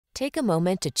Take a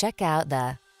moment to check out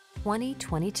the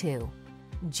 2022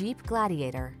 Jeep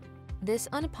Gladiator. This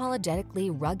unapologetically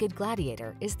rugged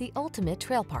Gladiator is the ultimate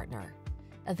trail partner.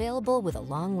 Available with a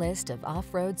long list of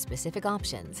off-road specific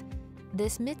options,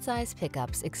 this midsize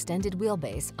pickup's extended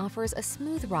wheelbase offers a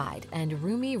smooth ride and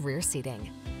roomy rear seating.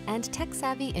 And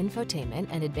tech-savvy infotainment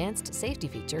and advanced safety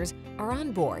features are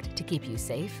on board to keep you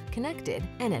safe, connected,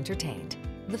 and entertained.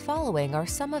 The following are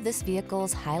some of this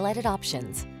vehicle's highlighted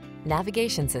options: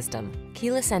 navigation system,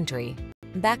 keyless entry,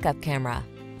 backup camera,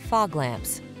 fog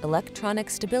lamps, electronic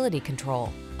stability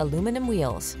control, aluminum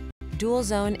wheels, dual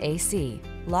zone AC,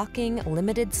 locking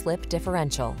limited slip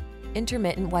differential,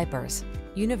 intermittent wipers,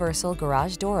 universal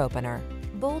garage door opener.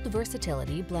 Bold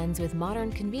versatility blends with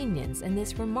modern convenience in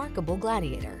this remarkable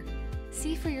Gladiator.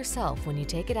 See for yourself when you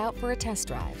take it out for a test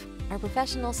drive. Our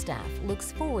professional staff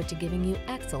looks forward to giving you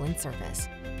excellent service.